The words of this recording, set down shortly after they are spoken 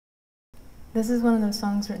This is one of those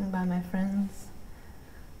songs written by my friends,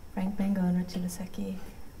 Frank Mango and Richie Lasecki.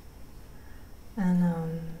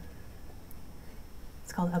 And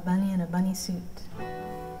it's called A Bunny in a Bunny Suit.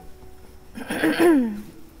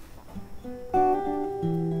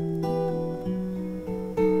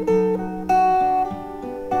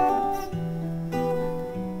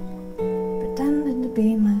 Pretending to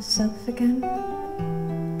be myself again,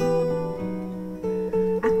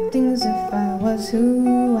 acting as if I was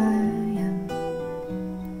who I am,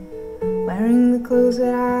 wearing the clothes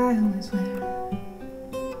that I always wear,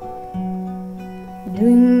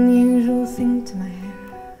 doing the usual thing to my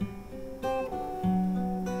hair,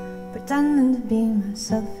 pretending to be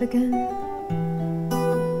myself again,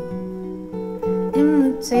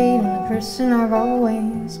 imitating the person I've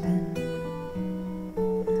always been,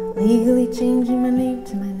 legally changing my name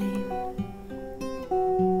to my name,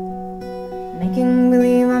 making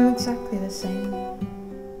believe I'm exactly the same.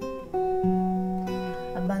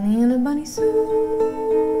 A bunny in a bunny suit,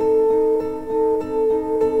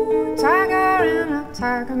 tiger in a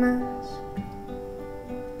tiger mask.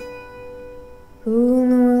 Who in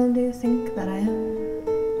the world do you think that I am?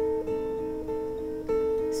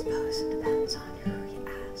 I suppose it depends on who you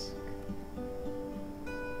ask.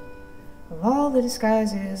 Of all the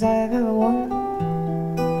disguises I've ever worn,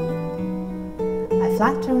 I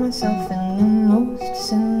flatter myself in the most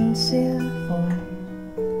sincere form.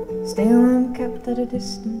 Still I'm kept at a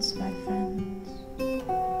distance by friends,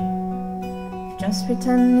 just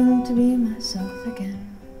pretending to be myself again.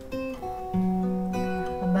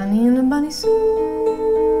 A bunny in a bunny suit,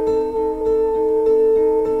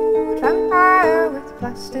 vampire with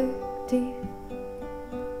plastic teeth.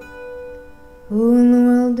 Who in the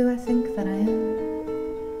world do I think that I am?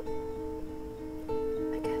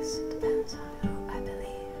 I guess it depends on who I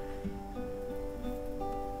believe.